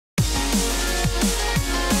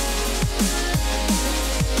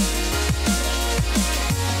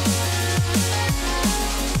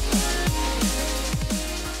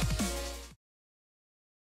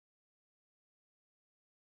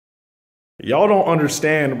Y'all don't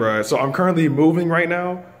understand, bro. So I'm currently moving right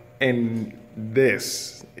now, and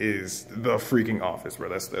this is the freaking office, bro.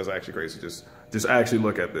 That's actually crazy. Just actually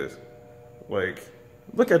look at this. Like,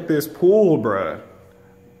 look at this pool, bro.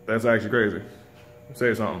 That's actually crazy.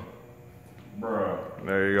 Say something. Bro.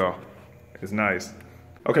 There you go. It's nice.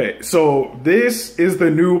 Okay, so this is the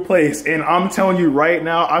new place, and I'm telling you right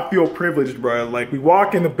now, I feel privileged, bro. Like, we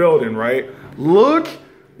walk in the building, right? Look,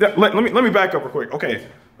 let me back up real quick. Okay,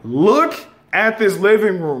 look at this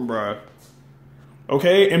living room, bro.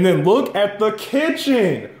 Okay, and then look at the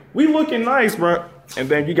kitchen. We looking nice, bro. And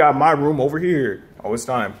then you got my room over here. Oh, it's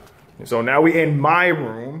time. So now we in my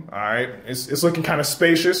room, all right? It's looking kind of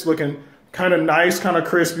spacious, looking kind of nice, kind of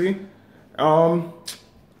crispy. And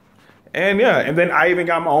yeah, and then I even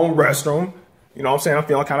got my own restroom. You know what I'm saying? I'm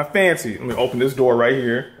feeling kind of fancy. Let me open this door right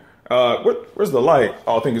here. Where's the light?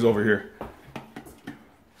 Oh, I think it's over here.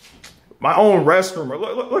 My own restroom.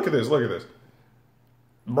 Look at this. Look at this.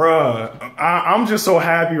 Bruh, I'm just so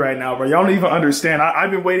happy right now, bro. Y'all don't even understand.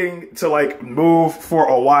 I've been waiting to like move for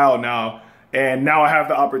a while now. And now I have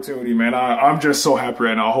the opportunity, man. I'm just so happy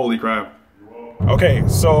right now. Holy crap. Okay,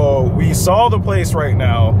 so we saw the place right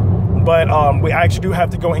now, but we actually do have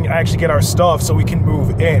to go and actually get our stuff so we can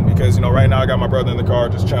move in, because, you know, right now I got my brother in the car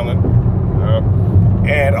just chilling.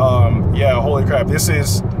 Yeah, holy crap. This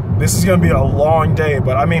is gonna be a long day,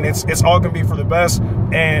 but I mean, it's all gonna be for the best.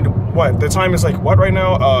 And what, the time is like what right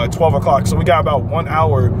now? 12 o'clock. So we got about 1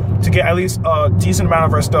 hour to get at least a decent amount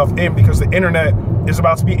of our stuff in, because the internet is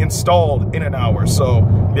about to be installed in an hour. So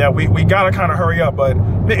yeah, we gotta kind of hurry up, but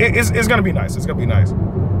it's gonna be nice. It's gonna be nice.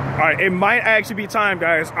 All right, it might actually be time,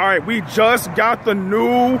 guys. All right, we just got the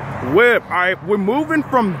new whip. All right, we're moving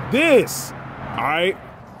from this. All right,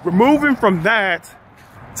 we're moving from that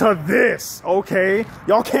to this, okay?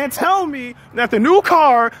 Y'all can't tell me that the new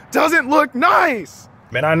car doesn't look nice.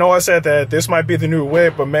 Man, I know I said that this might be the new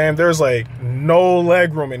whip, but man, there's like no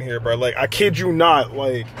leg room in here, bro. Like, I kid you not,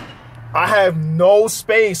 like, I have no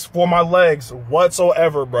space for my legs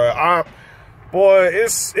whatsoever, bro. Boy,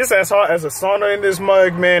 it's as hot as a sauna in this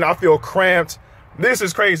mug, man. I feel cramped. This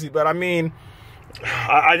is crazy, but I mean,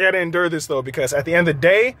 I gotta endure this though, because at the end of the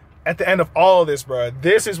day, at the end of all of this, bro,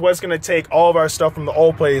 this is what's gonna take all of our stuff from the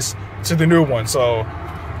old place to the new one. So,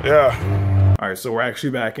 yeah. All right, so we're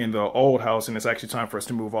actually back in the old house, and it's actually time for us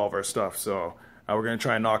to move all of our stuff. So we're gonna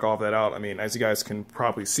try and knock all of that out. I mean, as you guys can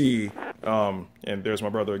probably see, and there's my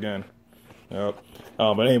brother again. Yep.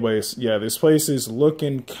 But anyways, yeah, this place is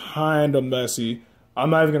looking kind of messy. I'm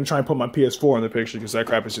not even gonna try and put my PS4 in the picture because that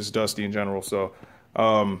crap is just dusty in general. So,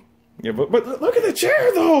 yeah, but look at the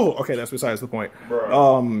chair though. Okay, that's besides the point.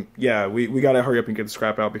 Bro. Yeah, we gotta hurry up and get this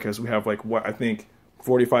crap out because we have like what I think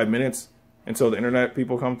 45 minutes until the internet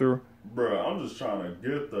people come through. Bro, I'm just trying to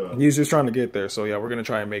get there. He's just trying to get there. So yeah, we're gonna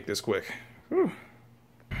try and make this quick. Whew.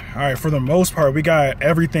 All right, for the most part, we got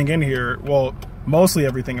everything in here. Well, mostly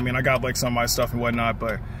everything. I mean, I got like some of my stuff and whatnot,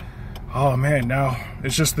 but oh man, now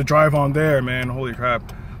it's just the drive on there, man. Holy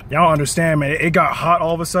crap. Y'all understand, man. It got hot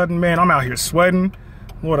all of a sudden, man. I'm out here sweating.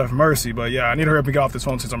 Lord have mercy, but yeah, I need to hurry up and get off this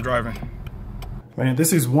phone since I'm driving. Man,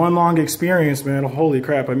 this is one long experience, man. Holy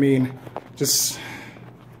crap. I mean, just,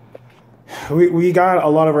 we got a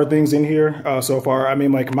lot of our things in here so far. I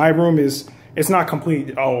mean, like my room it's not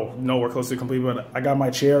complete. Oh, nowhere close to complete, but I got my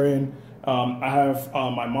chair in. I have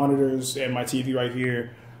my monitors and my TV right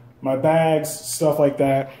here, my bags, stuff like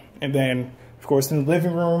that. And then, of course, in the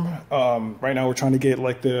living room, right now we're trying to get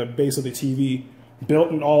like the base of the TV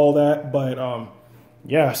built and all that. But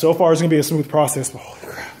yeah, so far it's gonna be a smooth process, but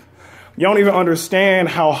holy crap. You don't even understand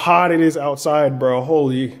how hot it is outside, bro.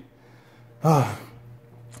 Holy.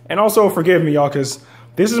 And also forgive me, y'all, because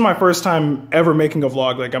this is my first time ever making a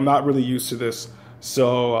vlog. Like, I'm not really used to this.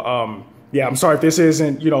 So, yeah, I'm sorry if this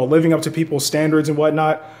isn't, you know, living up to people's standards and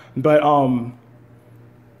whatnot. But,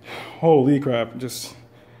 holy crap. Just,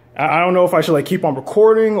 I don't know if I should, like, keep on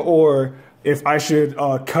recording or if I should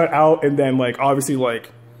cut out and then, like, obviously,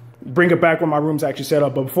 like, bring it back when my room's actually set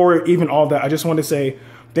up. But before even all that, I just want to say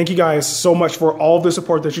thank you guys so much for all the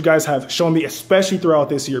support that you guys have shown me, especially throughout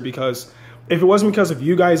this year, because if it wasn't because of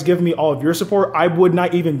you guys giving me all of your support, I would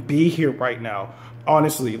not even be here right now.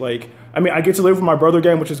 Honestly, like, I mean, I get to live with my brother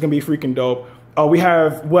again, which is going to be freaking dope. We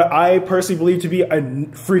have what I personally believe to be a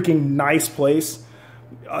freaking nice place.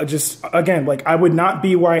 Just, again, like, I would not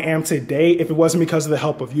be where I am today if it wasn't because of the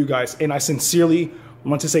help of you guys. And I sincerely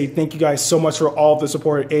want to say thank you guys so much for all the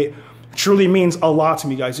support. It truly means a lot to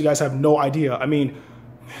me, guys. You guys have no idea. I mean,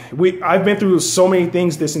 I've been through so many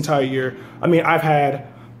things this entire year. I mean, I've had,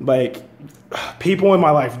 like, people in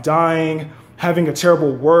my life dying, having a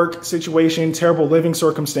terrible work situation, terrible living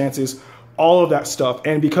circumstances, all of that stuff.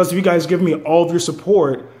 And because you guys give me all of your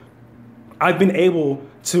support, I've been able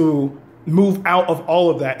to move out of all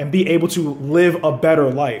of that and be able to live a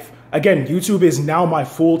better life. Again, YouTube is now my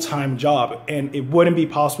full-time job, and it wouldn't be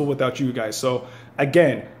possible without you guys. So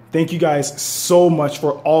again, thank you guys so much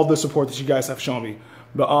for all the support that you guys have shown me.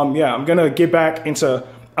 But yeah, I'm gonna get back into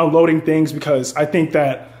unloading things because I think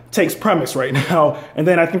that takes premise right now. And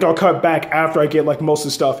then I think I'll cut back after I get like most of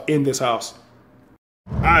the stuff in this house.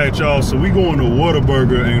 All right, y'all, so we going to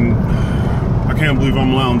Whataburger, and I can't believe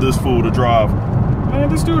I'm allowing this fool to drive. Man,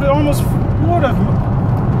 this dude almost, what a,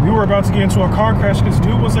 we were about to get into a car crash because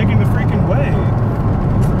dude was like in the freaking way.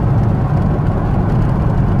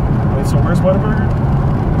 Wait, so where's Whataburger?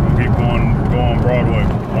 Keep going Broadway.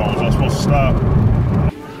 Oh, was I supposed to stop?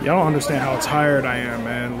 Y'all don't understand how tired I am,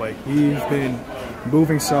 man. Like, we've been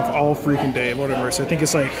moving stuff all freaking day. Lord have mercy. I think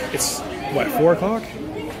it's like, it's what, 4 o'clock?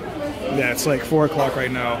 Yeah, it's like 4 o'clock right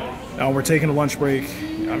now. We're taking a lunch break.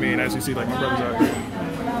 I mean, as you see, like my brother's out here.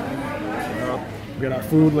 We got our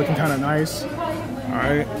food looking kind of nice. All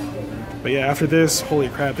right. But yeah, after this, holy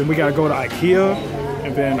crap. Then we got to go to IKEA.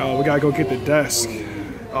 And then we got to go get the desk.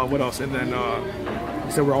 What else? And then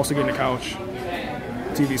he said we're also getting a couch.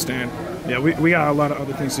 TV stand. Yeah, we got a lot of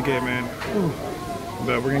other things to get, man. Whew.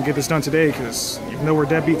 But we're going to get this done today because even though we're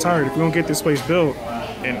deadbeat tired, if we don't get this place built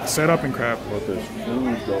and set up and crap. But there's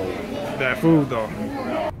food, though. That food, though.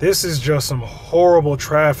 This is just some horrible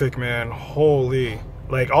traffic, man. Holy.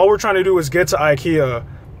 Like, all we're trying to do is get to IKEA,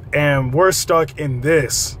 and we're stuck in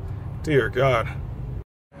this. Dear God.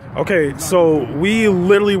 Okay, so we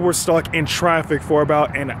literally were stuck in traffic for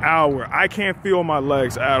about an hour. I can't feel my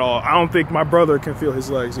legs at all. I don't think my brother can feel his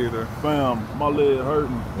legs either. Bam, my leg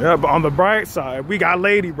hurting. Yeah, but on the bright side, we got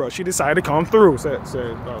Lady, bro. She decided to come through. Say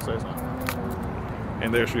something.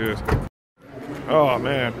 And there she is. Oh,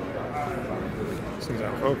 man. This thing's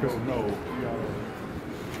out of focus. No.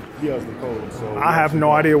 He has the code, so... I have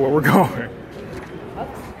no idea where we're going.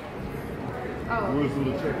 Where's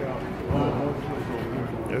the checkout?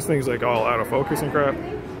 This thing's like all out of focus and crap.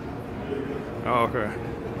 Oh, okay.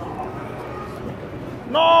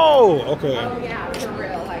 No! Okay. Oh, yeah, for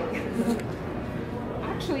real. Like,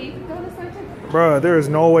 actually, you can go this way too. Bruh, there is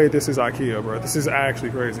no way this is IKEA, bro. This is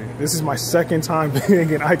actually crazy. This is my second time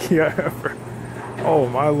being in IKEA ever. Oh,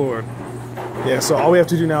 my Lord. Yeah, so all we have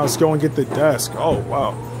to do now is go and get the desk. Oh,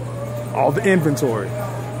 wow. All the inventory.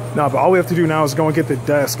 No, but all we have to do now is go and get the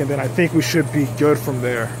desk, and then I think we should be good from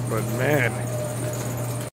there. But, man.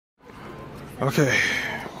 Okay.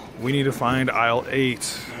 We need to find aisle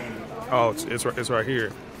 8. Oh, it's right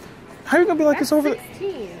here. How are you going to be like this over there?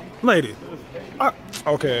 16. Lady.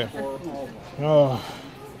 Okay. Oh.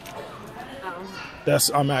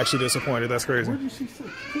 I'm actually disappointed. That's crazy.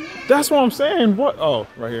 That's what I'm saying. What? Oh,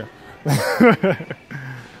 right here.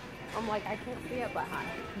 I'm like, I can't see it, but hi.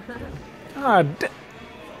 God,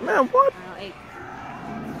 man, what? Aisle 8.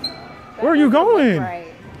 Where are you going?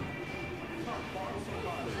 Right.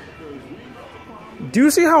 Do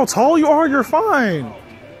you see how tall you are? You're fine.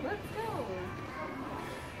 Let's go.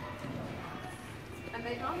 And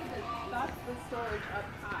they don't even, that's the storage up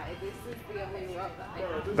high. This is the only row that they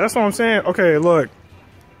have. That's what I'm saying. Okay, look.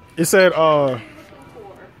 It said, so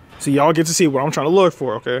y'all get to see what I'm trying to look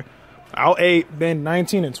for, okay? Aisle 8, bin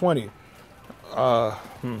 19 and 20.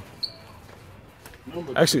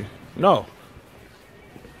 Actually, no.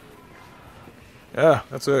 Yeah,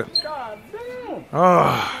 that's it. God damn.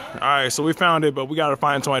 All right, so we found it, but we got to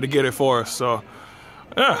find somebody to get it for us, so,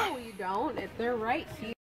 yeah. No, you don't. They're right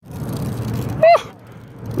here.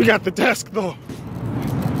 We got the desk, though.